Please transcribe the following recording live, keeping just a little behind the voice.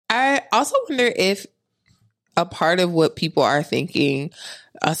I also wonder if a part of what people are thinking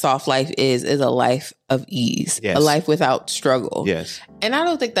a soft life is a life of ease, yes. a life without struggle. Yes. And I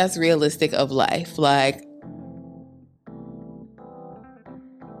don't think that's realistic of life. Like,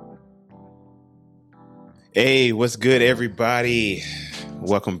 hey, what's good, everybody?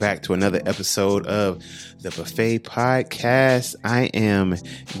 Welcome back to another episode of the Buffet Podcast. I am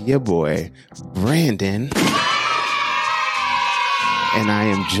your boy, Brandon. And I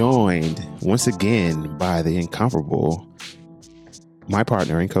am joined once again by the incomparable, my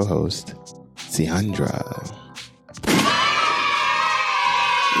partner and co-host, Ciandra.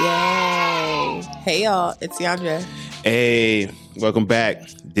 yay. Hey, y'all. It's Ciandra. Hey, welcome back.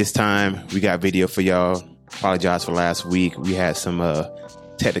 This time we got video for y'all. Apologize for last week. We had some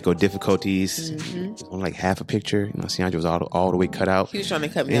technical difficulties. Only like half a picture. You know, Ciandra was all the way cut out. He was trying to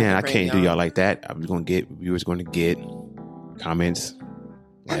cut me Man, off. I can't do y'all like that. Viewers going to get comments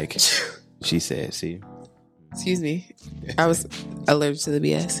like she said. See, excuse me. I was allergic to the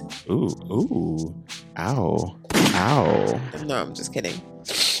BS. ooh, ow. No, I'm just kidding.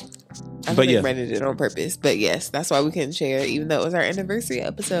 I don't think Brandon did it on purpose. But yes, that's why we couldn't share, even though it was our anniversary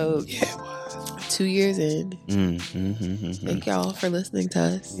episode. Yeah, it was. 2 years in. Thank y'all for listening to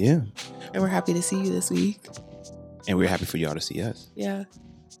us. Yeah. And we're happy to see you this week. And we're happy for y'all to see us. Yeah.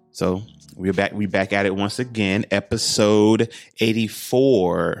 So we're back. We back at it once again. Episode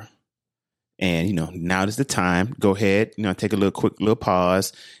 84. And, you know, now is the time. Go ahead, you know, take a quick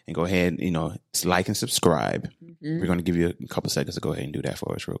pause and go ahead, you know, like and subscribe. We're going to give you a couple seconds to go ahead and do that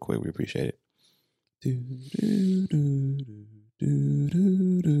for us real quick. We appreciate it.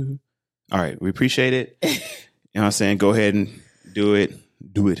 All right. We appreciate it. You know what I'm saying? Go ahead and do it.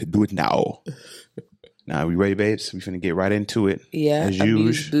 Do it now. Now, we ready, babes? We finna get right into it. Yeah. As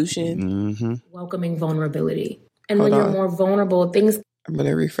usual. Welcoming vulnerability. And when you're more vulnerable, things... I'm going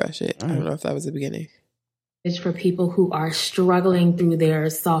to refresh it. I don't know if that was the beginning. It's for people who are struggling through their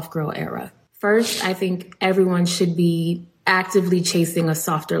soft girl era. First, I think everyone should be actively chasing a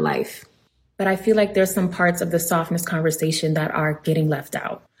softer life. But I feel like there's some parts of the softness conversation that are getting left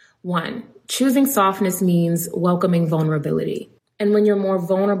out. One, choosing softness means welcoming vulnerability. And when you're more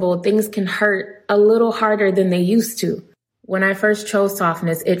vulnerable, things can hurt a little harder than they used to. When I first chose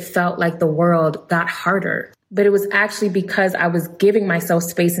softness, it felt like the world got harder. But it was actually because I was giving myself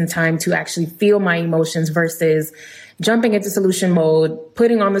space and time to actually feel my emotions versus jumping into solution mode,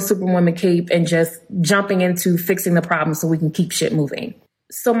 putting on the Superwoman cape, and just jumping into fixing the problem so we can keep shit moving.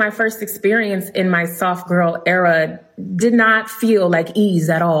 So my first experience in my soft girl era did not feel like ease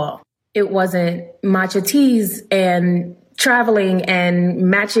at all. It wasn't matcha teas and traveling and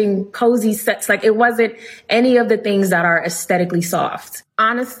matching cozy sets. Like, it wasn't any of the things that are aesthetically soft.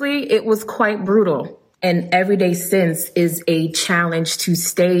 Honestly, it was quite brutal. And everyday since is a challenge to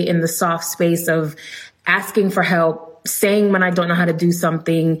stay in the soft space of asking for help, saying when I don't know how to do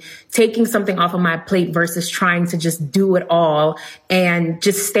something, taking something off of my plate versus trying to just do it all, and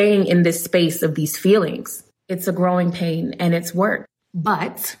just staying in this space of these feelings. It's a growing pain and it's work,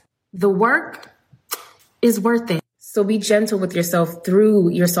 but the work is worth it. So be gentle with yourself through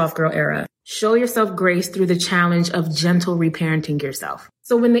your soft girl era. Show yourself grace through the challenge of gentle reparenting yourself.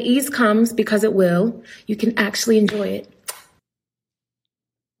 So when the ease comes, because it will, you can actually enjoy it.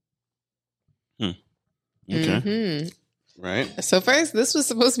 Okay. Right. So first, this was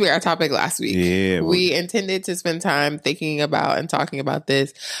supposed to be our topic last week. Yeah. We intended to spend time thinking about and talking about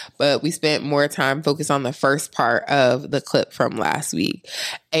this, but we spent more time focused on the first part of the clip from last week.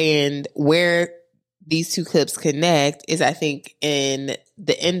 And where these two clips connect is, I think, in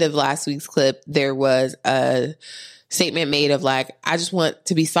the end of last week's clip, there was a statement made of like, I just want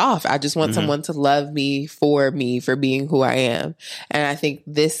to be soft. I just want someone to love me for being who I am. And I think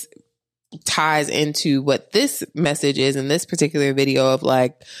this ties into what this message is in this particular video of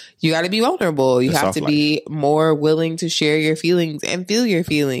like, you got to be vulnerable. You have to be more willing to share your feelings and feel your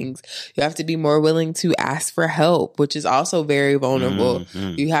feelings. You have to be more willing to ask for help, which is also very vulnerable.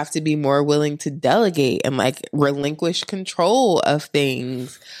 You have to be more willing to delegate and like relinquish control of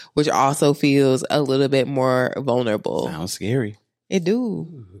things, which also feels a little bit more vulnerable. Sounds scary. It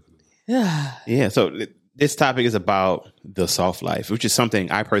do. Yeah. So this topic is about the soft life, which is something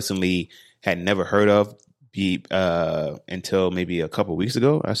I personally had never heard of until maybe a couple of weeks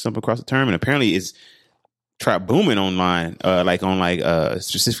ago. I stumbled across the term, and apparently it's booming online,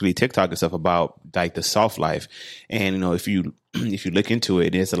 specifically TikTok and stuff about like the soft life. And, you know, if you look into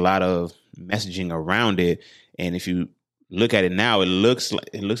it, there's a lot of messaging around it. And if you look at it now, it looks like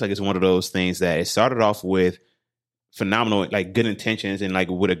it's one of those things that it started off with phenomenal, like good intentions and like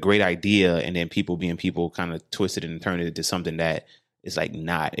with a great idea, and then people being people kind of twisted and turned it into something that it's like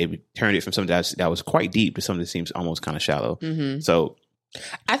not. It turned it from something that was quite deep to something that seems almost kind of shallow. So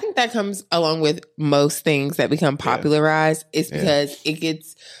I think that comes along with most things that become popularized. It's because it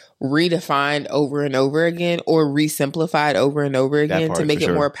gets redefined over and over again, or re-simplified over and over again to make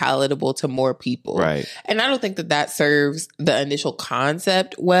it more palatable to more people. Right. And I don't think that serves the initial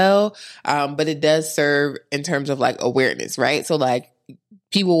concept well, but it does serve in terms of like awareness, right? So like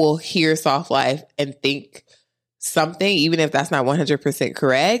people will hear soft life and think something, even if that's not 100%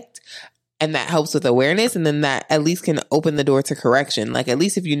 correct. And that helps with awareness. And then that at least can open the door to correction. Like at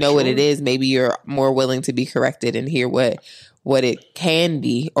least if you know what it is, maybe you're more willing to be corrected and hear what it can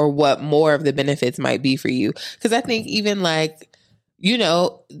be, or what more of the benefits might be for you. Because I think even like, you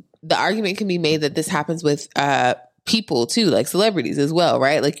know, the argument can be made that this happens with people too, like celebrities as well,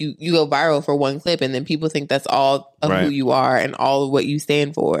 right? Like you go viral for one clip and then people think that's all of who you are and all of what you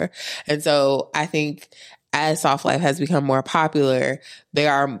stand for. And so I think as soft life has become more popular,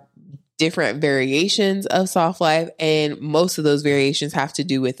 there are different variations of soft life, and most of those variations have to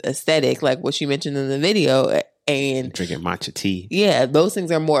do with aesthetic, like what you mentioned in the video. And drinking matcha tea. Yeah, those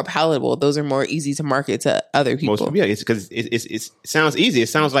things are more palatable. Those are more easy to market to other people. It's because it sounds easy. It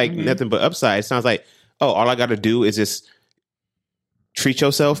sounds like nothing but upside. It sounds like, oh, all I got to do is just treat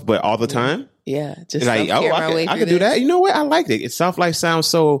yourself, but all the time. Yeah, just like, I could do that. You know what? I liked it. Soft life sounds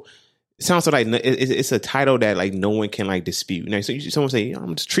so like it's a title that like no one can like dispute. Like, so someone say,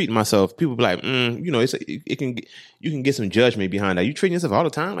 I'm just treating myself. People be like, you know, you can get some judgment behind that. You treating yourself all the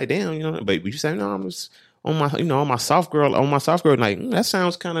time, like damn, you know. But you say, no, I'm just on my soft girl, like that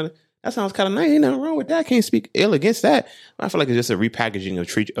sounds kind of nice. Ain't nothing wrong with that. I can't speak ill against that. I feel like it's just a repackaging of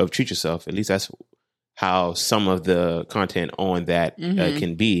treat yourself. At least that's how some of the content on that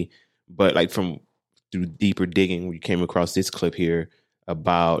can be. But like through deeper digging, we came across this clip here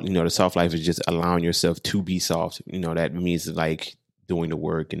about, you know, the soft life is just allowing yourself to be soft. You know, that means like doing the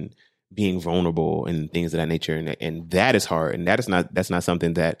work and being vulnerable and things of that nature. And that is hard. And that's not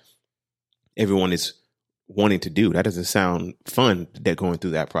something that everyone is wanting to do. That doesn't sound fun, that going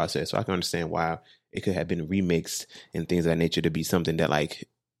through that process. So I can understand why it could have been remixed and things of that nature to be something that like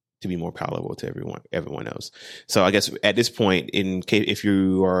to be more palatable to everyone else. So I guess at this point, in case if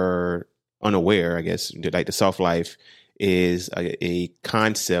you are unaware, I guess like the soft life is a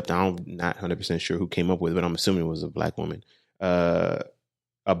concept. I'm not 100% sure who came up with it, but I'm assuming it was a Black woman,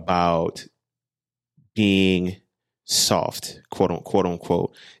 about being soft, quote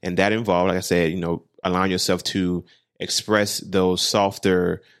unquote. And that involved, like I said, you know, allowing yourself to express those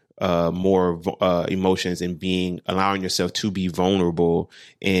softer, more emotions, and allowing yourself to be vulnerable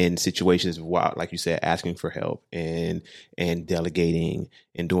in situations while, like you said, asking for help and delegating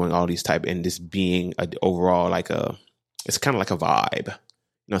and doing all these type, and just being overall it's kind of like a vibe. You know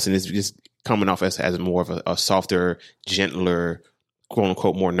what I'm saying? It's just coming off as more of a softer, gentler, quote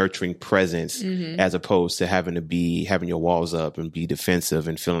unquote, more nurturing presence, as opposed to having your walls up and be defensive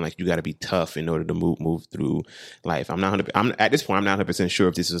and feeling like you got to be tough in order to move through life. I'm at this point, I'm not 100% sure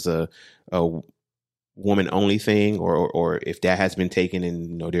if this is a woman only thing or if that has been taken and,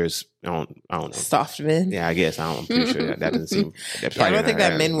 you know, there's, I don't know. Soft men. Yeah, I guess. I'm pretty sure that doesn't seem. I don't think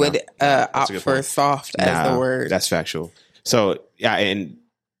that men would opt for soft as the word. That's factual. So, yeah, and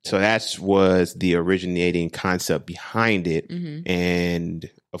so that was the originating concept behind it. And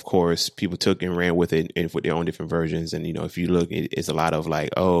of course, people took and ran with it and with their own different versions. And, you know, if you look, it's a lot of like,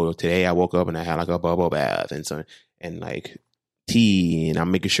 oh, today I woke up and I had like a bubble bath and like tea, and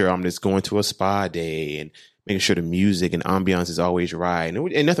I'm making sure I'm just going to a spa day and making sure the music and ambiance is always right.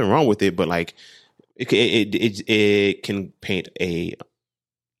 And nothing wrong with it, but like it can paint a,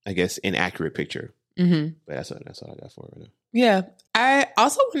 I guess, inaccurate picture. But that's all I got for it right now. Yeah. I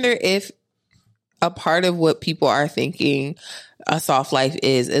also wonder if a part of what people are thinking a soft life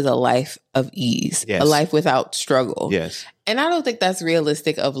is a life of ease, a life without struggle. Yes. And I don't think that's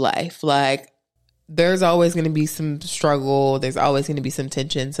realistic of life. Like, there's always going to be some struggle. There's always going to be some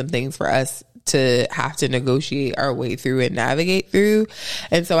tension, some things for us to have to negotiate our way through and navigate through.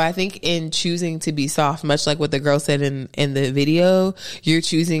 And so I think in choosing to be soft, much like what the girl said in the video, you're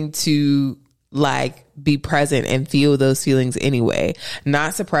choosing to like be present and feel those feelings anyway,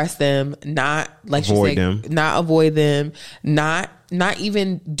 not suppress them, not like avoid them, not avoid them, not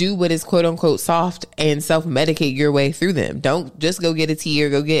even do what is quote unquote soft and self-medicate your way through them. Don't just go get a tea or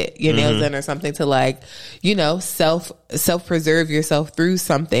go get your nails done or something to like, you know, self-preserve yourself through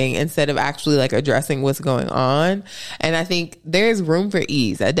something instead of actually like addressing what's going on. And I think there's room for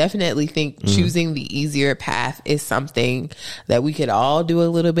ease. I definitely think choosing the easier path is something that we could all do a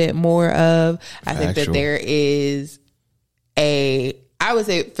little bit more of. I think that there is I would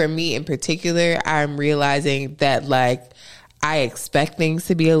say for me in particular, I'm realizing that like, I expect things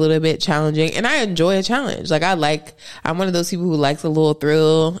to be a little bit challenging, and I enjoy a challenge. Like I'm one of those people who likes a little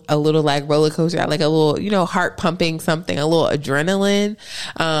thrill, a little like roller coaster. I like a little, you know, heart pumping something, a little adrenaline.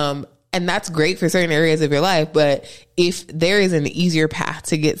 And that's great for certain areas of your life. But if there is an easier path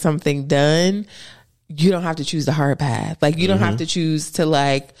to get something done, you don't have to choose the hard path. Like you don't have to choose to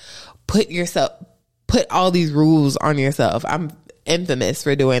like put all these rules on yourself. I'm infamous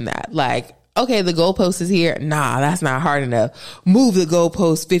for doing that. Like, okay, the goalpost is here. Nah, that's not hard enough. Move the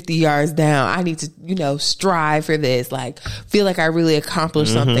goalpost 50 yards down. I need to, you know, strive for this. Like, feel like I really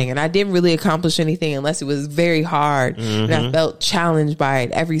accomplished something. And I didn't really accomplish anything unless it was very hard. And I felt challenged by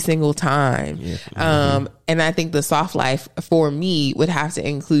it every single time. Yeah. And I think the soft life for me would have to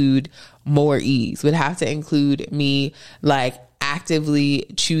include more ease, would have to include me like actively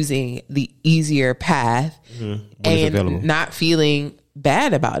choosing the easier path and not feeling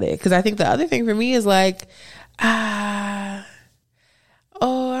bad about it. Because I think the other thing for me is like, you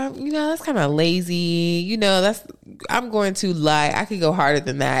know, that's kind of lazy. You know, I'm going to lie. I could go harder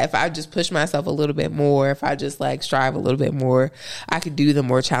than that. If I just push myself a little bit more, if I just like strive a little bit more, I could do the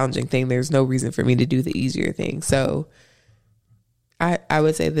more challenging thing. There's no reason for me to do the easier thing. So I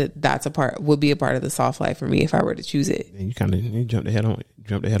would say that would be a part of the soft life for me if I were to choose it. And you jumped ahead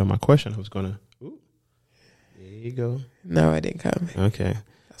on my question. I was gonna. Ooh, there you go. No, I didn't come. Okay,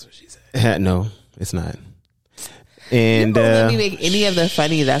 that's what she said. No, it's not. And you don't let me make any of the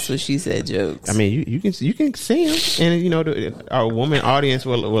funny "that's what she said" jokes. I mean, you can see them, and you know our woman audience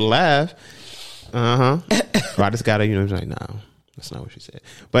will laugh. Well, I just gotta, you know, like, no, that's not what she said.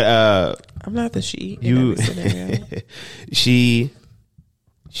 But I'm not the she.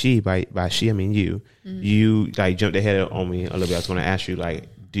 She by she I mean you. You like jumped ahead on me a little bit. I was going to ask you, like,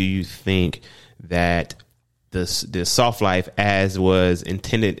 do you think that the soft life as was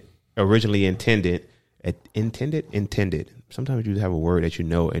originally intended? Sometimes you have a word that you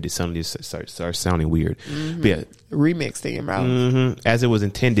know and it suddenly starts sounding weird. But yeah, remixed in your mouth. As it was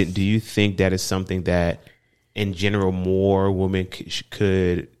intended, do you think that is something that in general more women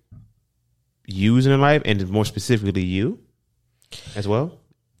could use in their life, and more specifically you as well?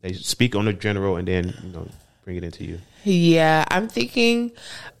 They speak on the general and then, you know, bring it into you. Yeah, I'm thinking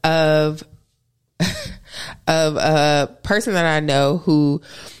of a person that I know who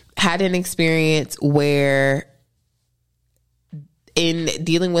had an experience where in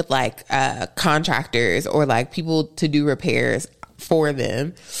dealing with like contractors or like people to do repairs for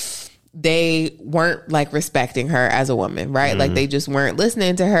them, they weren't like respecting her as a woman, right? Like they just weren't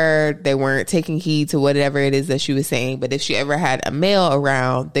listening to her. They weren't taking heed to whatever it is that she was saying. But if she ever had a male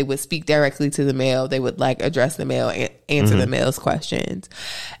around, they would speak directly to the male. They would like address the male and answer the male's questions.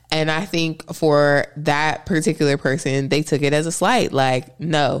 And I think for that particular person, they took it as a slight. Like,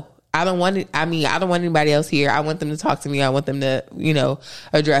 no, I don't want it. I mean, I don't want anybody else here. I want them to talk to me. I want them to, you know,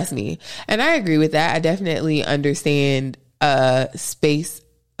 address me. And I agree with that. I definitely understand space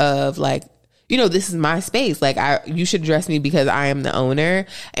of like, you know, this is my space. Like you should address me because I am the owner,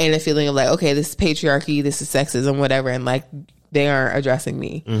 and a feeling of like, okay, this is patriarchy, this is sexism, whatever. And like, they aren't addressing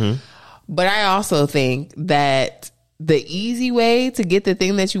me. But I also think that the easy way to get the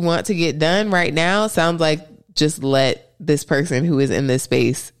thing that you want to get done right now sounds like just let this person who is in this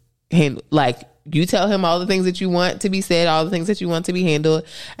space handle, like you tell him all the things that you want to be said, all the things that you want to be handled,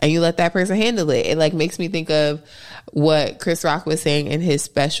 and you let that person handle it. It like makes me think of what Chris Rock was saying in his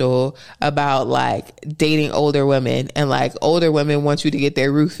special about like dating older women, and like older women want you to get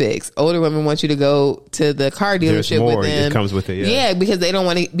their roof fixed. Older women want you to go to the car dealership with them. It comes with it. Yeah, because they don't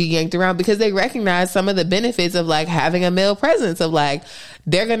want to be yanked around, because they recognize some of the benefits of like having a male presence, of like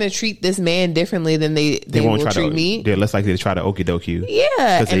they're going to treat this man differently than they won't will treat me. They're less likely to try to okie doke you.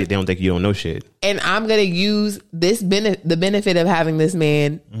 Yeah. Because they don't think you don't know shit. And I'm going to use the benefit of having this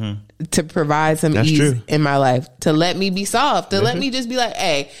man to provide some ease in my life, to let me be soft, to let me just be like,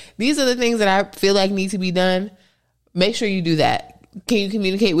 hey, these are the things that I feel like need to be done. Make sure you do that. Can you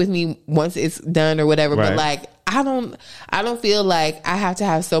communicate with me once it's done or whatever? Right. But like, I don't feel like I have to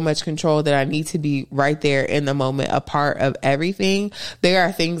have so much control that I need to be right there in the moment, a part of everything. There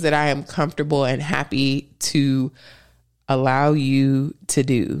are things that I am comfortable and happy to allow you to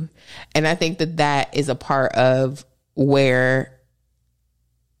do. And I think that is a part of where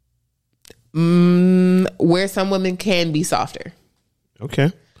some women can be softer.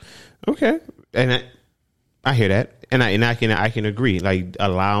 Okay. And I hear that. And I can agree, like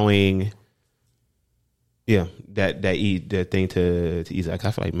allowing that thing to ease. Like,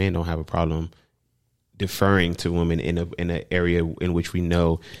 I feel like men don't have a problem deferring to women in an area in which we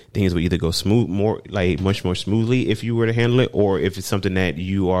know things will either go much more smoothly if you were to handle it, or if it's something that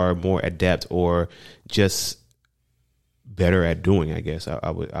you are more adept or just better at doing, I guess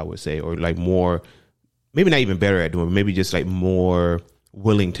I would say, or like more, maybe not even better at doing, but maybe just like more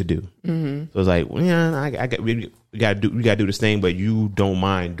willing to do. So it's like, well, yeah, we gotta do this thing, but you don't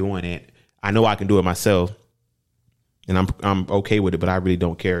mind doing it. I know I can do it myself, and I'm okay with it, but I really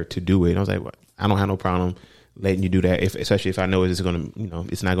don't care to do it. And I was like, well, I don't have no problem letting you do that, especially if I know it's gonna,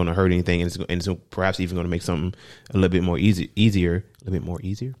 it's not gonna hurt anything, and it's perhaps even gonna make something a little bit more easier.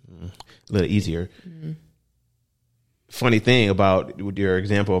 Funny thing about your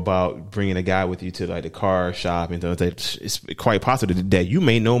example about bringing a guy with you to like the car shop and things, it's quite possible that you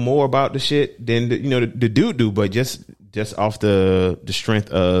may know more about the shit than the dude do, but just off the strength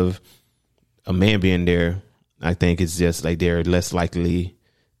of a man being there, I think it's just like they're less likely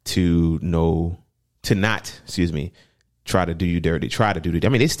to try to do you dirty. I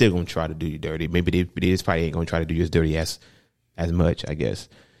mean, they still gonna try to do you dirty. Maybe they probably ain't gonna try to do you as dirty as much, I guess.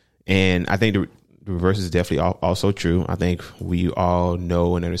 And I think the reverse is definitely also true. I think we all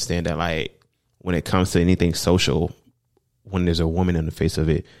know and understand that, like, when it comes to anything social, when there's a woman in the face of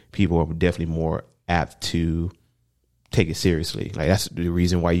it, people are definitely more apt to take it seriously. Like, that's the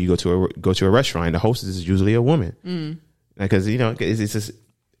reason why you go to a restaurant. The hostess is usually a woman, because it's just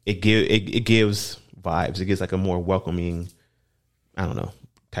it gives vibes. It gives like a more welcoming, I don't know,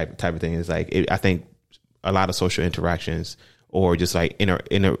 type of thing. It's like I think a lot of social interactions or just like inner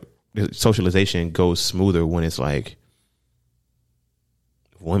socialization goes smoother when it's like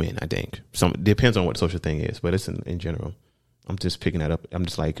women. I think depends on what the social thing is, but it's in general. I'm just picking that up. I'm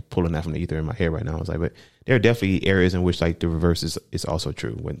just like pulling that from the ether in my head right now. I was like, but there are definitely areas in which like the reverse is also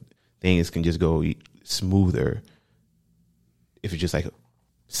true, when things can just go smoother if it's just like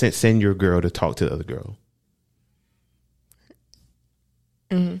send your girl to talk to the other girl.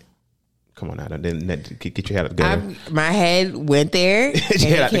 Come on now, then get your head together. My head went there and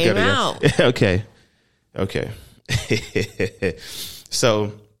it came out. Okay.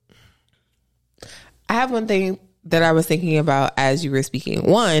 So I have one thing that I was thinking about as you were speaking.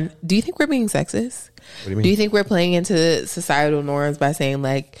 One, do you think we're being sexist? What do you mean? Do you think we're playing into societal norms by saying,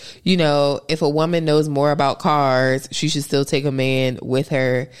 like, if a woman knows more about cars, she should still take a man with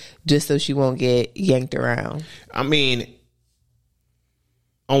her just so she won't get yanked around? I mean,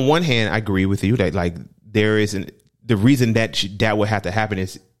 on one hand, I agree with you that like there isn't the reason that would have to happen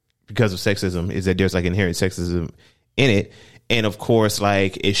is because of sexism, is that there's like inherent sexism in it. And of course,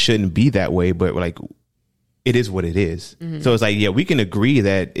 like, it shouldn't be that way, but like, it is what it is. So it's like, yeah, we can agree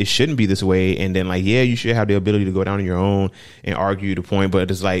that it shouldn't be this way. And then like, yeah, you should have the ability to go down on your own and argue the point.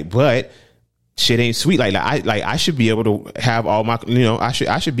 But it's like, but shit ain't sweet. I should be able to have all my, I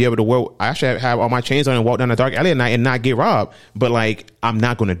should be able to I should have all my chains on and walk down the dark alley at night and not get robbed. But like, I'm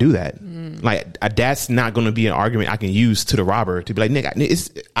not going to do that. Like, that's not going to be an argument I can use to the robber to be like,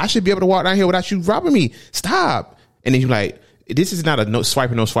 nigga, I should be able to walk down here without you robbing me. Stop. And then you're like, this is not a no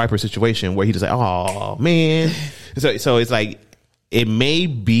swiper situation where he just like, oh man. So it's like, it may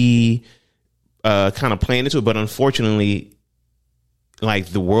be kind of playing into it, but unfortunately, like,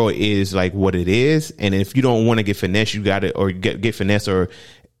 the world is like what it is. And if you don't want to get finessed, you got to, or get finessed or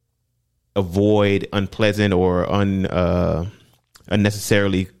avoid unpleasant or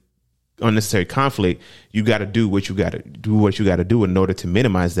unnecessary conflict, you got to do what you got to do in order to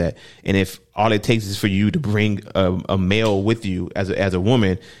minimize that. And if all it takes is for you to bring a male with you as a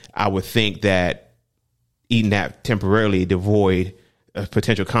woman, I would think that eating that temporarily devoid a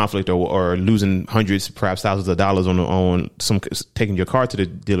potential conflict or losing hundreds, perhaps thousands of dollars on taking your car to the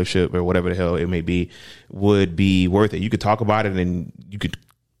dealership or whatever the hell it may be, would be worth it. You could talk about it and you could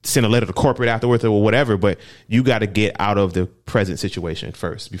send a letter to corporate afterwards or whatever, but you got to get out of the present situation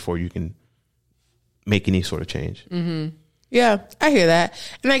first before you can make any sort of change. Yeah, I hear that.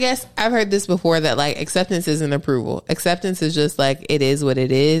 And I guess I've heard this before, that like, acceptance isn't approval. Acceptance is just like, it is what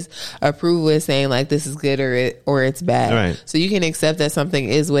it is. Approval is saying like, this is good or it's bad. Right. So you can accept that something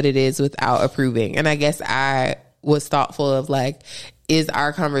is what it is without approving. And I guess I was thoughtful of like, is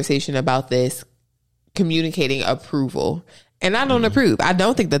our conversation about this communicating approval? And I don't approve. I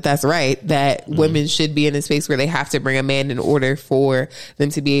don't think that that's right, that women should be in a space where they have to bring a man in order for them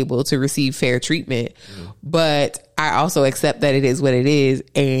to be able to receive fair treatment. But I also accept that it is what it is,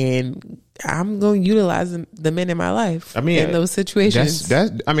 and I'm going to utilize the men in my life in those situations.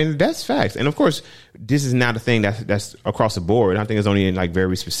 That's facts. And of course, this is not a thing that's across the board. I think it's only in like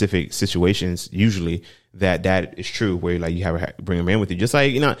very specific situations usually that is true, where like you have to bring a man with you. Just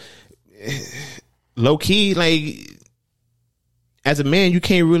like, low key, like, as a man, you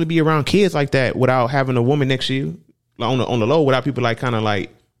can't really be around kids like that without having a woman next to you on the low, without people like kind of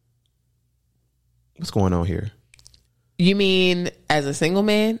like, what's going on here? You mean as a single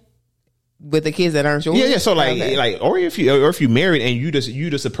man? with the kids that aren't yours? Yeah. So like, or if you married and you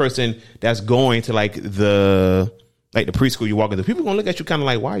just a person that's going to like the preschool you walk into, people gonna look at you kind of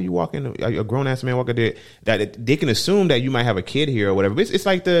like, why are you walking? A grown ass man walking there? That they can assume that you might have a kid here or whatever. But it's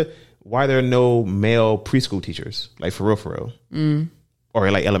like why there are no male preschool teachers, like for real, or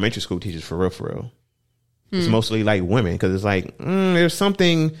like elementary school teachers for real. It's mostly like women because it's like there's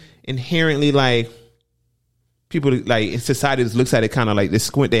something inherently like. People like in society just looks at it kind of like they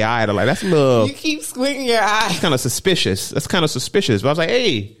squint their eye. They're like, that's a little. You keep squinting your eye. That's kind of suspicious. But I was like,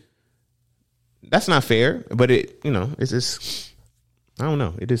 hey, that's not fair. But it's just, I don't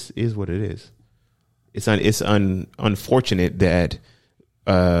know. It just is what it is. It's unfortunate that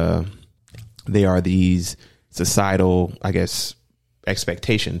there are these societal, I guess,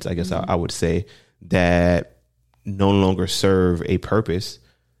 expectations. I guess I would say that no longer serve a purpose.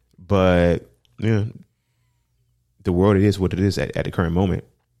 But the world, it is what it is at the current moment,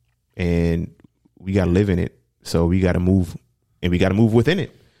 and we got to live in it. So we got to move, and we got to move within it.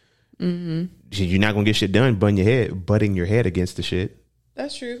 Mm-hmm. You're not gonna get shit done, butting your head against the shit.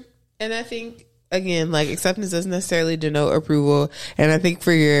 That's true, and I think again, like acceptance doesn't necessarily denote approval. And I think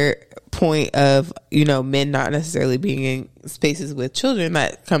for your point of men not necessarily being in spaces with children,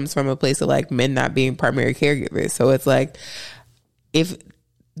 that comes from a place of like men not being primary caregivers. So it's like if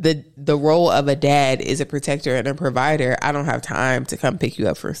the role of a dad is a protector and a provider, I don't have time to come pick you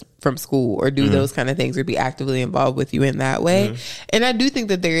up from school or do those kind of things or be actively involved with you in that way. And I do think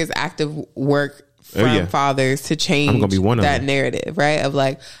that there is active work from fathers to change that narrative, right? Of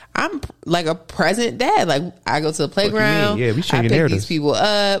like, I'm like a present dad. Like I go to the playground. Yeah, we changing I pick narratives. These people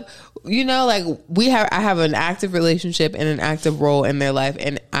up. Like I have an active relationship and an active role in their life,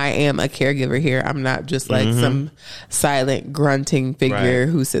 and I am a caregiver here. I'm not just like some silent grunting figure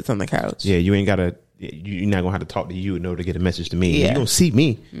who sits on the couch. Yeah, you ain't gotta. You're not gonna have to talk to you in order to get a message to me. Yeah. You gonna see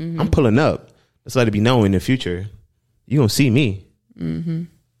me. I'm pulling up. Let's let it be known in the future. You gonna see me.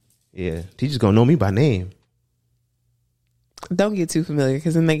 Yeah, teachers gonna know me by name. Don't get too familiar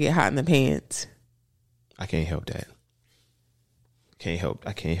because then they get hot in the pants. I can't help that.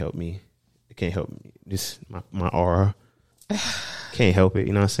 I can't help me. It can't help me. This my aura. Can't help it.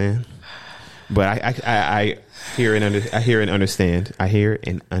 You know what I'm saying? But I hear and understand. I hear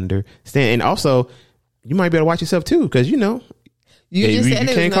and understand. And also, you might be able to watch yourself too, because you just said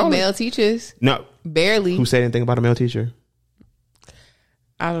there was no male teachers. No, barely. Who said anything about a male teacher?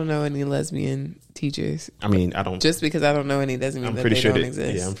 I don't know any lesbian teachers. I mean, I don't. Just because I don't know any doesn't mean that they don't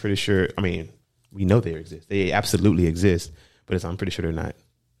exist. Yeah, I'm pretty sure. I mean, we know they exist. They absolutely exist. But I'm pretty sure they're not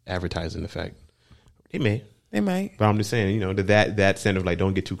advertising the fact. They might. But I'm just saying, that sense of like,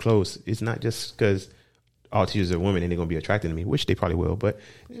 don't get too close. It's not just because all teachers are women and they're going to be attracted to me, which they probably will. But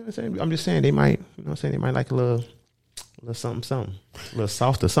I'm just saying they might, they might like a little something, a little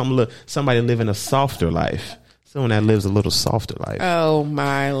softer, somebody living a softer life. Someone that lives a little softer life. Oh,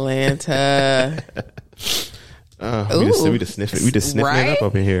 my Lanta. We just sniffing it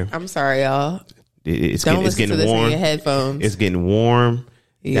up in here. I'm sorry, y'all. It's getting warm. In your headphones. It's getting warm.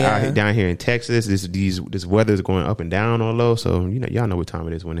 Yeah. Down here in Texas, this weather is going up and down on low. So y'all know what time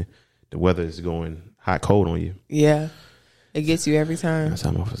it is when the weather is going hot, cold on you. Yeah, it gets you every time. That's how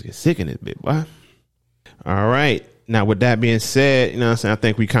motherfuckers get sick in it, bit. Boy. All right. Now, with that being said, what I'm saying, I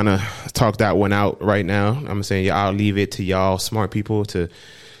think we kind of talked that one out right now. I'm saying I'll leave it to y'all smart people to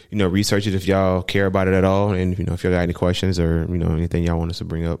research it if y'all care about it at all, and if y'all got any questions or anything y'all want us to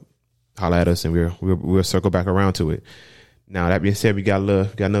bring up. Holla at us and we'll circle back around to it. Now that being said, we got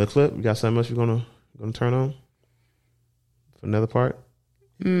another clip. We got something else we're gonna turn on for another part.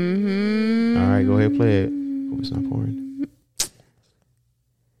 All right, go ahead, play it. Hope it's not pouring.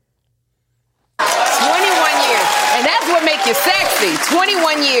 21 years, and that's what makes you sexy.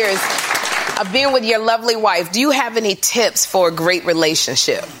 21 years of being with your lovely wife. Do you have any tips for a great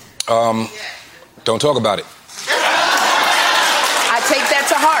relationship? Don't talk about it.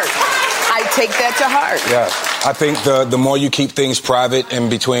 I take that to heart. Yeah, I think the more you keep things private and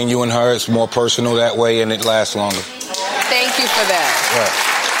between you and her, it's more personal that way and it lasts longer. Thank you for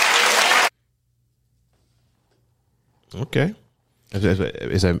that. Yeah. Okay.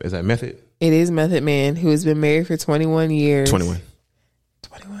 Is that Method? It is Method Man, who has been married for 21 years. 21.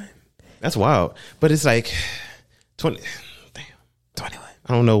 That's wild. But it's like 20. Damn. 21.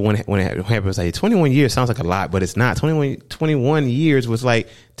 I don't know when it happens. Like 21 years sounds like a lot, but it's not. 21 years was like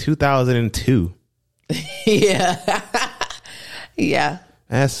 2002. Yeah. Yeah.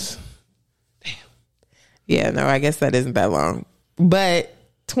 That's damn. Yeah, no, I guess that isn't that long. But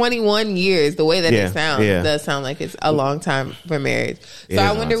 21 years, the way that it sounds, does sound like it's a long time for marriage. So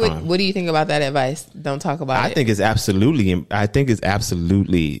I wonder what do you think about that advice? Don't talk about it. I think it's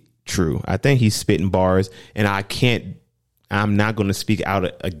absolutely true. I think he's spitting bars, and I'm not going to speak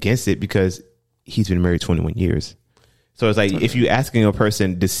out against it because he's been married 21 years. So it's like, if you're asking a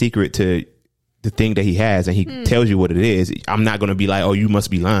person the secret to the thing that he has and he tells you what it is, I'm not going to be like, oh, you must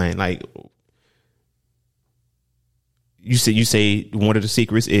be lying. Like, you say one of the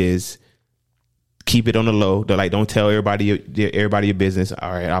secrets is keep it on the low. They're like, don't tell everybody your business.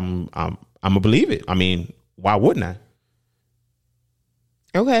 All right, I'm gonna believe it. I mean, why wouldn't I?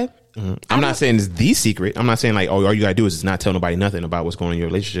 Okay. I'm not saying it's the secret. I'm not saying like, oh, all you gotta do is just not tell nobody nothing about what's going on in your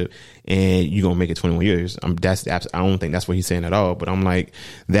relationship, and you're gonna make it 21 years. I don't think that's what he's saying at all. But I'm like,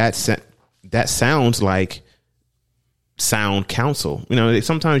 that sounds like sound counsel. You know,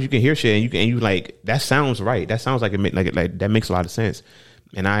 sometimes you can hear shit and you like, that sounds right. That sounds like like that makes a lot of sense,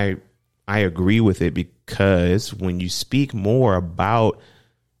 and I agree with it, because when you speak more about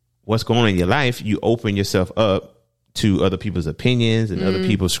what's going on in your life, you open yourself up to other people's opinions and other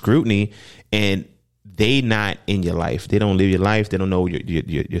people's scrutiny, and they not in your life. They don't live your life. They don't know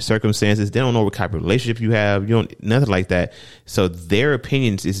your circumstances. They don't know what type of relationship you have. You don't, nothing like that. So their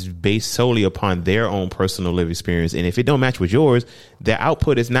opinions is based solely upon their own personal lived experience. And if it don't match with yours, their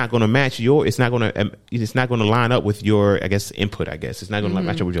output is not going to match it's not going to line up with your, I guess, input, I guess. It's not going to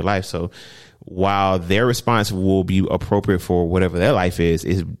match up with your life. So while their response will be appropriate for whatever their life is,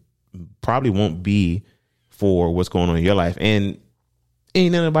 it probably won't be for what's going on in your life. And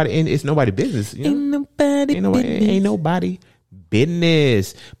ain't nobody business. You know? Ain't nobody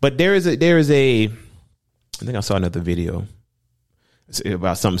business. But there is a I think I saw another video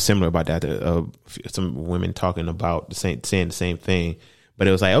about something similar about that. Some women talking about saying the same thing, but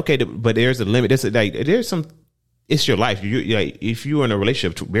it was like, okay, but there's a limit. It's your life. You like, if you're in a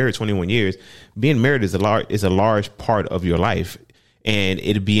relationship married 21 years, being married is a large part of your life, and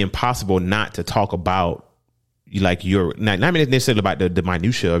it'd be impossible not to talk about, like, your not necessarily about the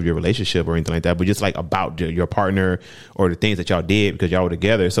minutia of your relationship or anything like that, but just like about your partner or the things that y'all did because y'all were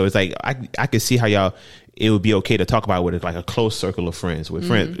together. So it's like, I could see how it would be okay to talk about with like a close circle of friends, with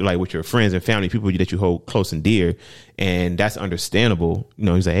friends, like with your friends and family, people that you hold close and dear. And that's understandable. You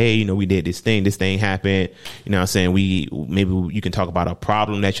know, he's like, hey, you know, we did this thing happened. You know what I'm saying? Maybe you can talk about a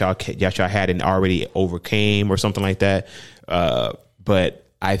problem that y'all had and already overcame or something like that.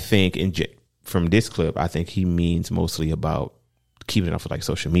 But I think from this clip, I think he means mostly about keeping it off of like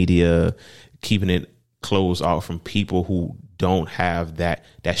social media, keeping it closed off from people who don't have that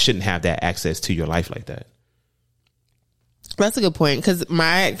shouldn't have that access to your life like that. That's a good point, because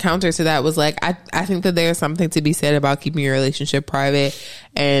my counter to that was like, I think that there's something to be said about keeping your relationship private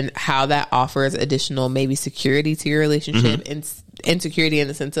and how that offers additional maybe security to your relationship, and insecurity in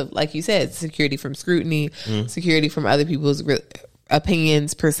the sense of, like you said, security from scrutiny, security from other people's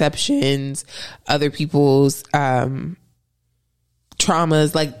opinions, perceptions, other people's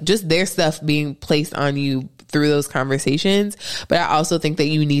traumas, like just their stuff being placed on you through those conversations. But I also think that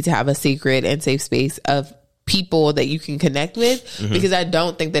you need to have a sacred and safe space of people that you can connect with, because I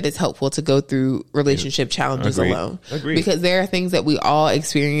don't think that it's helpful to go through relationship challenges alone. Because there are things that we all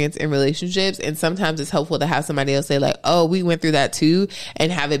experience in relationships, and sometimes it's helpful to have somebody else say like, oh, we went through that too,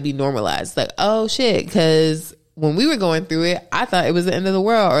 and have it be normalized. Like, oh shit, because when we were going through it, I thought it was the end of the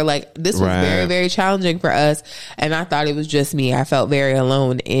world, or like this was very, very challenging for us, and I thought it was just me. I felt very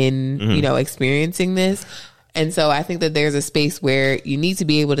alone in, you know, experiencing this. And so I think that there's a space where you need to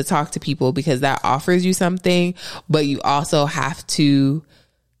be able to talk to people, because that offers you something, but you also have to,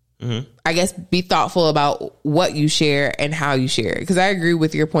 I guess, be thoughtful about what you share and how you share it. Because I agree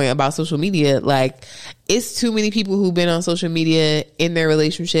with your point about social media. Like, it's too many people who've been on social media in their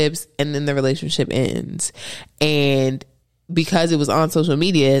relationships, and then the relationship ends. And because it was on social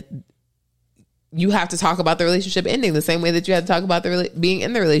media, you have to talk about the relationship ending the same way that you had to talk about being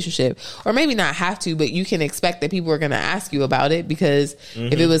in the relationship. Or maybe not have to, but you can expect that people are going to ask you about it, because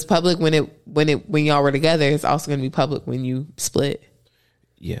if it was public when y'all were together, it's also going to be public when you split.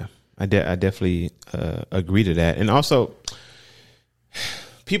 Yeah, I definitely agree to that. And also,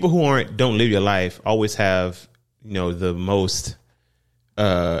 people who don't live your life always have, you know, the most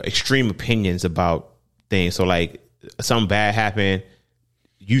extreme opinions about things. So like, something bad happened,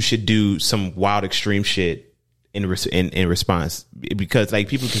 you should do some wild extreme shit in response, because like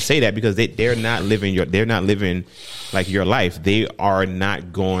people can say that because they're not living like your life. They're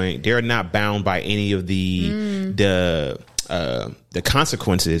not bound by any of the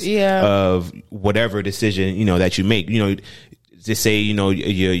consequences of whatever decision, you know, that you make. You know, just say, you know,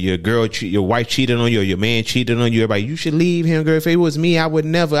 your wife cheated on you, or your man cheated on you. Everybody, you should leave him, girl. If it was me, I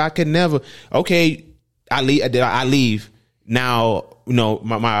could never. Okay, I leave. now, you know,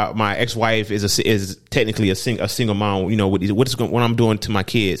 my ex-wife is technically a single mom. You know, what I'm doing to my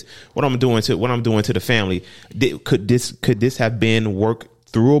kids, what I'm doing to the family. Could this have been work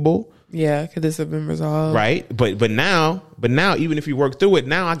throughable? Yeah, could this have been resolved? Right, but now, even if you work through it,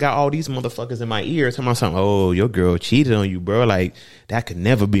 now I got all these motherfuckers in my ears talking about something. Oh, your girl cheated on you, bro. Like, that could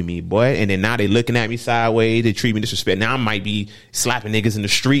never be me, boy. And then now they looking at me sideways. They treat me disrespect. Now I might be slapping niggas in the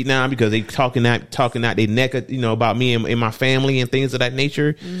street now because they talking out their neck, you know, about me and my family and things of that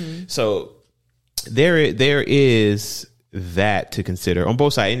nature. Mm-hmm. So there is that to consider on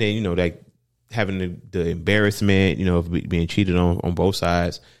both sides, and then, you know, like having the embarrassment, you know, of being cheated on both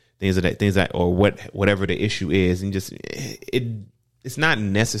sides. Things that, or whatever the issue is, and just it's not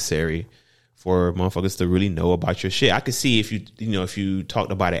necessary for motherfuckers to really know about your shit. I could see if you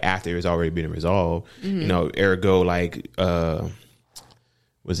talked about it after it's already been resolved, you know, ergo like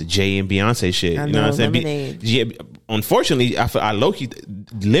was it Jay and Beyonce shit? You know what I'm saying? Lemonade. Unfortunately, I low-key,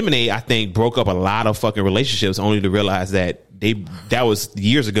 Lemonade, I think, broke up a lot of fucking relationships only to realize that that was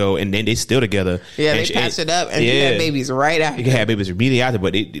years ago, and then they still together. Yeah, they patched it up, and had babies right after. They had babies immediately after,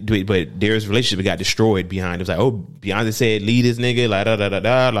 but there's relationship got destroyed behind. It was like, oh, Beyonce said, lead this nigga, like da da da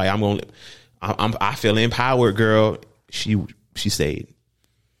da. Like I feel empowered, girl. She stayed.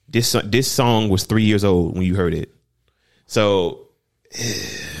 This song was 3 years old when you heard it, so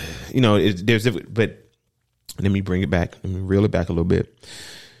you know but let me bring it back. Let me reel it back a little bit.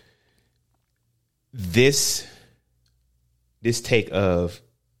 This take of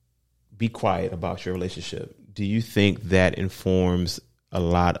be quiet about your relationship, do you think that informs a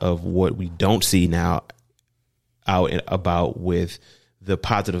lot of what we don't see now out and about with the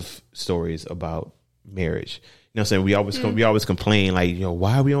positive stories about marriage? You know what I'm saying? We always complain, like, you know,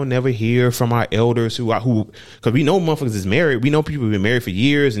 why we don't never hear from our elders who because we know motherfuckers is married. We know people have been married for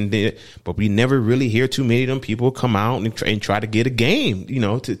years, but we never really hear too many of them people come out and try to get a game, you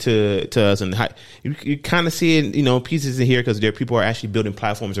know, to us. And you kind of see it, you know, pieces in here because there people are actually building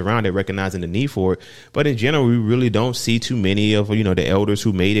platforms around it, recognizing the need for it. But in general, we really don't see too many of, you know, the elders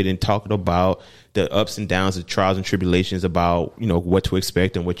who made it and talking about the ups and downs, the trials and tribulations about, you know, what to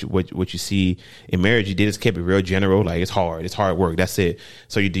expect and what you see in marriage. You just kept it real general, like it's hard work, that's it.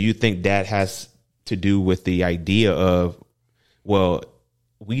 So do you think that has to do with the idea of, well,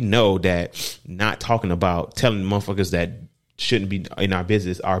 we know that not talking about telling motherfuckers that shouldn't be in our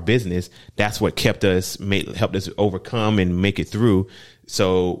business, that's what helped us overcome and make it through.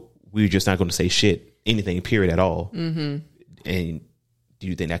 So we're just not going to say anything, period, at all. Mm-hmm. And do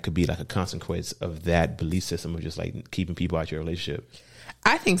you think that could be like a consequence of that belief system of just like keeping people out of your relationship?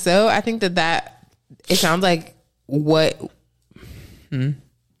 I think so. I think that it sounds like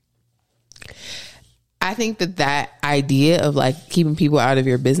I think that idea of like keeping people out of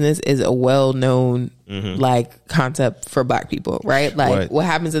your business is a well-known like concept for Black people, right? Like what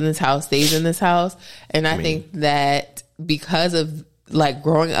happens in this house stays in this house. And I think that because of like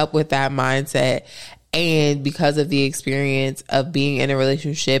growing up with that mindset, and because of the experience of being in a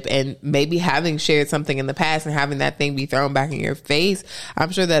relationship and maybe having shared something in the past and having that thing be thrown back in your face,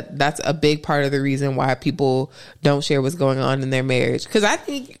 I'm sure that that's a big part of the reason why people don't share what's going on in their marriage. Because I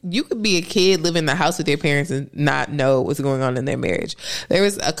think you could be a kid, live in the house with your parents and not know what's going on in their marriage. There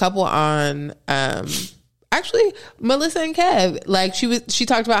was a couple on, actually, Melissa and Kev, like she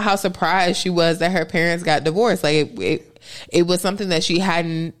talked about how surprised she was that her parents got divorced. Like it was something that she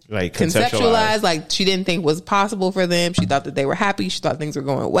hadn't like conceptualized. Like she didn't think was possible for them. She thought that they were happy. She thought things were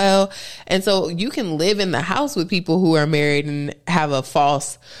going well. And so you can live in the house with people who are married and have a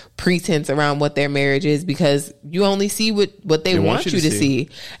false pretense around what their marriage is because you only see what they want you to see.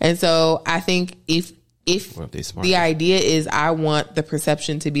 And so I think if the idea is I want the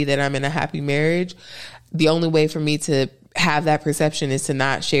perception to be that I'm in a happy marriage, the only way for me to have that perception is to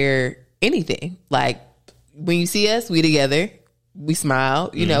not share anything. Like when you see us, we together, we smile,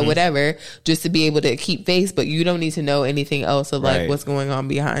 you know, whatever, just to be able to keep face, but you don't need to know anything else of like what's going on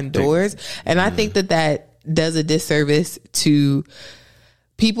behind doors. And I think that does a disservice to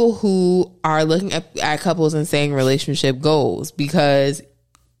people who are looking at couples and saying relationship goals, because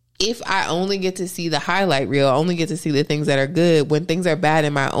if I only get to see the highlight reel, I only get to see the things that are good, when things are bad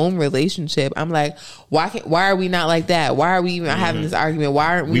in my own relationship, I'm like, why are we not like that? Why are we even having this argument? Why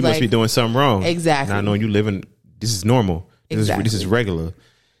aren't we must be doing something wrong. Exactly. Not knowing you living, this is normal. This is regular.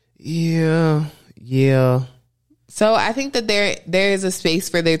 Yeah. So I think that there is a space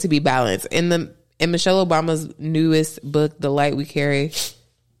for there to be balance. In Michelle Obama's newest book, The Light We Carry,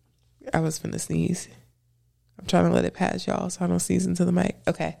 I was finna sneeze. I'm trying to let it pass, y'all, so I don't sneeze into the mic.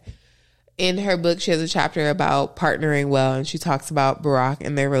 Okay. in her book, she has a chapter about partnering well, and she talks about Barack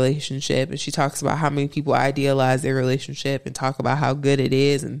and their relationship, and she talks about how many people idealize their relationship and talk about how good it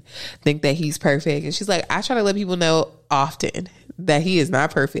is and think that he's perfect. And she's like, I try to let people know often that he is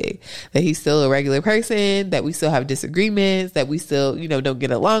not perfect, that he's still a regular person, that we still have disagreements, that we still, don't get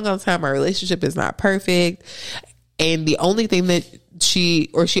along all the time. Our relationship is not perfect. And the only thing that she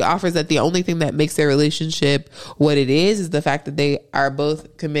offers that the only thing that makes their relationship what it is the fact that they are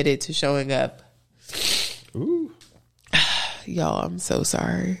both committed to showing up. Ooh. Y'all, I'm so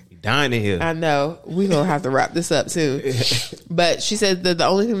sorry. Dying in here. I know. We're going to have to wrap this up soon. But she said that the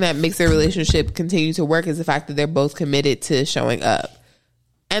only thing that makes their relationship continue to work is the fact that they're both committed to showing up.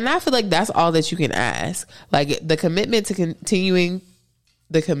 And I feel like that's all that you can ask. Like the commitment to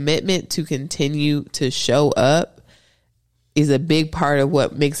continue to show up is a big part of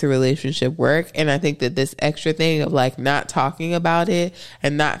what makes a relationship work. And I think that this extra thing of like not talking about it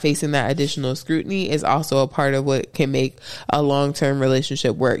and not facing that additional scrutiny is also a part of what can make a long-term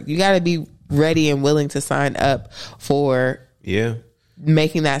relationship work. You got to be ready and willing to sign up for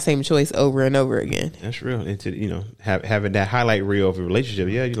making that same choice over and over again. That's real. And to, having that highlight reel of a relationship.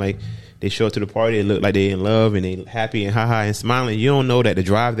 Yeah. You like, they show up to the party, they look like they in love and they happy and ha and smiling. You don't know that the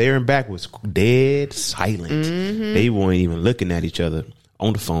drive there and back was dead silent. Mm-hmm. They weren't even looking at each other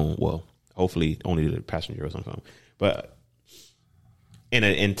on the phone. Well, hopefully only the passenger was on the phone. But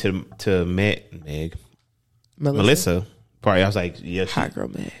and to Melissa party, I was like, hot girl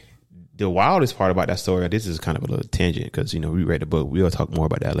Meg. The wildest part about that story, this is kind of a little tangent because we read the book. We'll talk more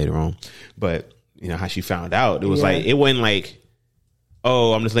about that later on. But how she found out, it was like it wasn't like,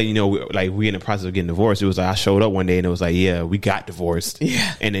 oh, I'm just letting you know, we're in the process of getting divorced. It was like I showed up one day and it was like, yeah, we got divorced.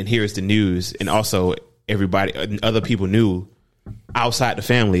 Yeah. And then here's the news. And also other people knew outside the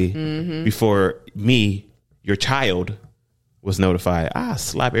family before me, your child, was notified. I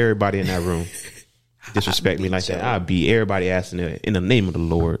slap everybody in that room. Disrespect me like that. I'll beat everybody ass in the name of the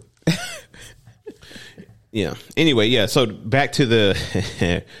Lord. Yeah. Anyway, yeah. So back to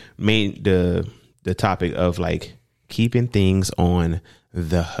the the topic of like keeping things on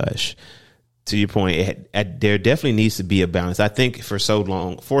the hush. To your point, there definitely needs to be a balance. I think for so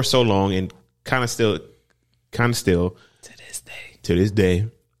long, and kind of still to this day,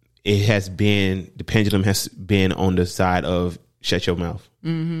 it has been, the pendulum has been on the side of shut your mouth.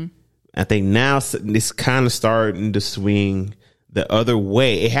 Mm-hmm. I think now it's kind of starting to swing the other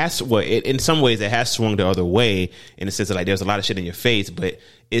way. It has, in some ways, it has swung the other way in the sense of like there's a lot of shit in your face, but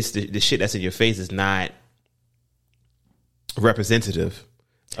it's the shit that's in your face is not representative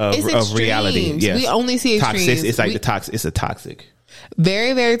of reality. Yes. We only see extremes. Toxic. It's like it's a toxic.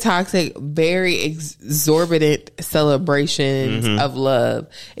 Very, very toxic, very exorbitant celebrations of love.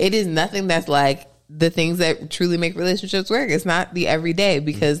 It is nothing that's like the things that truly make relationships work. It's not the everyday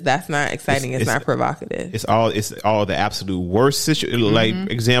because that's not exciting. It's not provocative. It's all the absolute worst like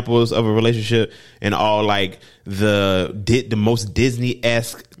examples of a relationship, and all like the most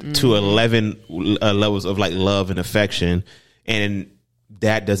Disney-esque to 11 levels of like love and affection, and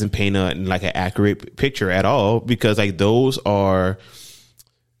that doesn't paint an accurate picture at all, because like those are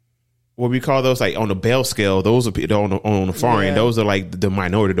what we call those, like on the Bell scale, those are on the far end. Those are like the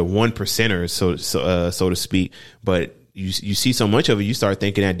minority, the 1%ers, so to speak. But you see so much of it, you start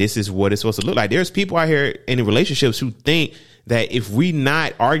thinking that this is what it's supposed to look like. There's people out here in relationships who think that if we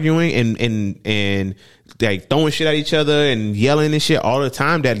not arguing and like throwing shit at each other and yelling and shit all the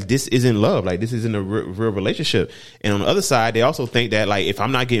time, that this isn't love. Like this isn't a real relationship. And on the other side, they also think that like if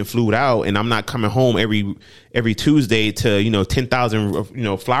I'm not getting flued out and I'm not coming home every Tuesday to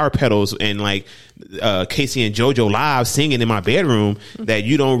 10,000 flower petals and like Casey and JoJo live singing in my bedroom, that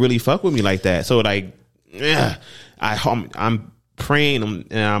you don't really fuck with me like that. So like, I'm praying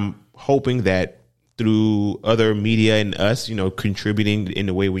and I'm hoping that through other media and us, contributing in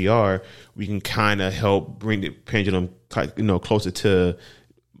the way we are, we can kind of help bring the pendulum, closer to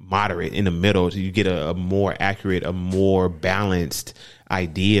moderate in the middle, so you get a more accurate, a more balanced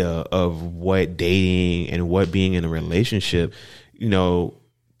idea of what dating and what being in a relationship, can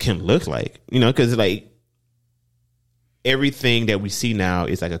look like. Because like everything that we see now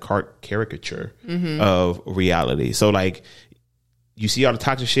is like a caricature of reality. So like, you see all the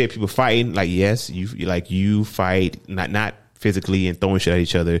toxic shit, people fighting. Like, yes, you fight, not physically and throwing shit at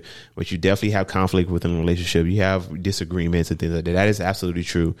each other, but you definitely have conflict within a relationship. You have disagreements and things like that. That is absolutely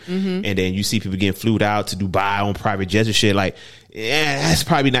true. And then you see people getting flued out to Dubai on private jets and shit. Like,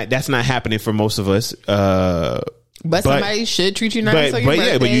 that's not happening for most of us. But somebody should treat you nice on your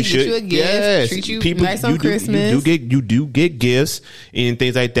birthday, but you should get you a gift, treat you nice on Christmas. You do get gifts and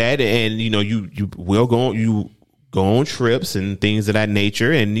things like that, and you will go on trips and things of that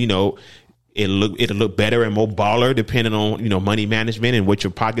nature, and it'll look better and more baller depending on, you know, money management and what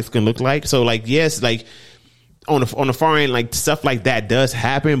your pockets can look like. So like, yes, like on the far end, like stuff like that does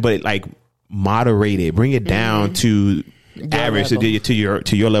happen, but like moderate it, bring it down to average to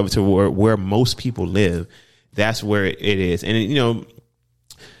your level, to where most people live. That's where it is. And you know,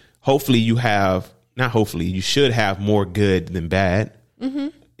 hopefully you should have more good than bad. Mm-hmm.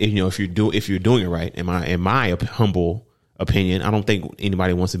 You know, if you're doing it right, in my humble opinion, I don't think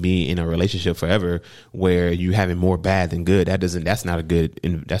anybody wants to be in a relationship forever where you having more bad than good. That's not a good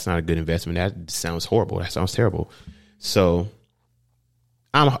investment. That sounds horrible. That sounds terrible. So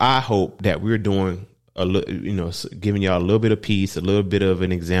I hope that we're doing giving y'all a little bit of peace, a little bit of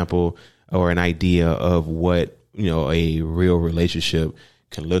an example or an idea of what, you know, a real relationship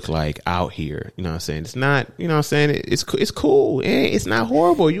can look like out here. You know what I'm saying? It's not, you know what I'm saying? It's cool. It's not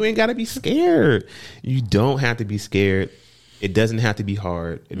horrible. You ain't got to be scared. You don't have to be scared. It doesn't have to be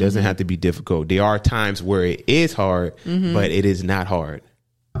hard. It doesn't have to be difficult. There are times where it is hard, but it is not hard.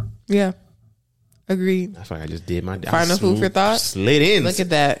 Yeah. Agreed. I feel like I just did my final food for thought. Slid in. Look at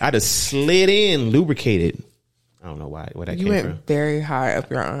that. I just slid in, lubricated. I don't know where that came from. You went very high up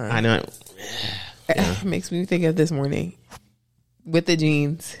your arm. I know. Yeah. It makes me think of this morning with the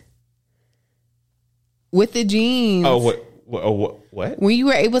jeans. With the jeans. Oh, what? When you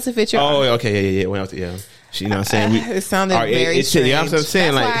were able to fit your arm. Oh, okay, yeah. When I was, yeah. You know what I'm saying? It sounded very strange. You know what I'm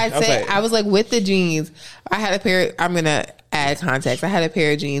saying? That's why I was like, with the jeans, I had a pair. I'm going to add context. I had a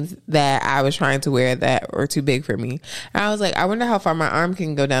pair of jeans that I was trying to wear that were too big for me. And I was like, I wonder how far my arm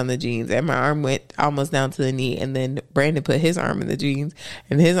can go down the jeans. And my arm went almost down to the knee. And then Brandon put his arm in the jeans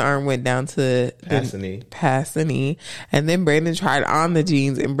and his arm went down to past the knee. And then Brandon tried on the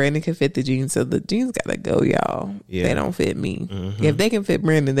jeans and Brandon could fit the jeans. So the jeans got to go, y'all. Yeah. They don't fit me. Mm-hmm. If they can fit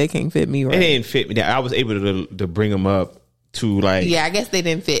Brandon, they can't fit me. Right? They didn't fit me. I was able to bring them up to like, yeah, I guess they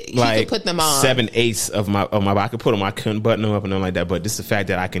didn't fit. He could put them on 7/8 of my I could put them. I couldn't button them up and nothing like that. But just the fact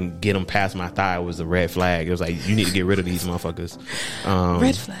that I can get them past my thigh was a red flag. It was like, you need to get rid of these motherfuckers.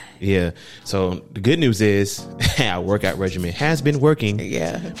 Red flag. Yeah. So the good news is our workout regimen has been working.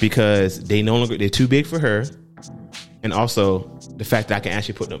 Yeah. Because they're too big for her, and also the fact that I can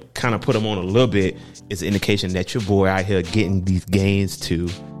actually put them on a little bit is an indication that your boy out here getting these gains too,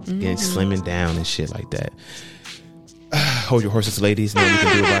 getting slimming down and shit like that. Hold your horses, ladies. Know what you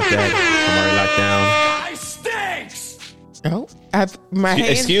can do about that. I'm already locked down. I stinks. Oh,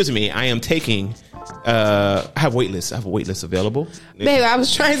 excuse me. I am taking. I have waitlist. I have a waitlist available. Babe, I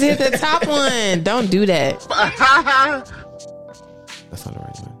was trying to hit the top one. Don't do that. That's not the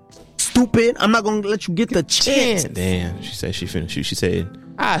right one. Stupid. I'm not gonna let you get the chance. Damn. She said she finished. She said,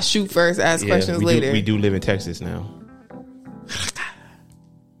 shoot first, ask questions later. We do live in Texas now.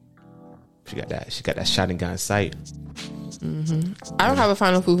 She got that shot and gun sight. Mm-hmm. I don't have a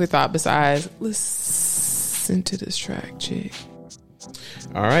final food for thought besides listen to this track, chick.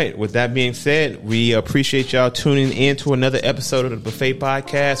 All right. With that being said, we appreciate y'all tuning in to another episode of the Buffet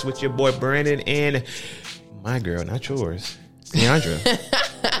Podcast with your boy Brandon and my girl, not yours, Deandra.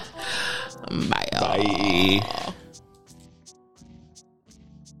 Bye.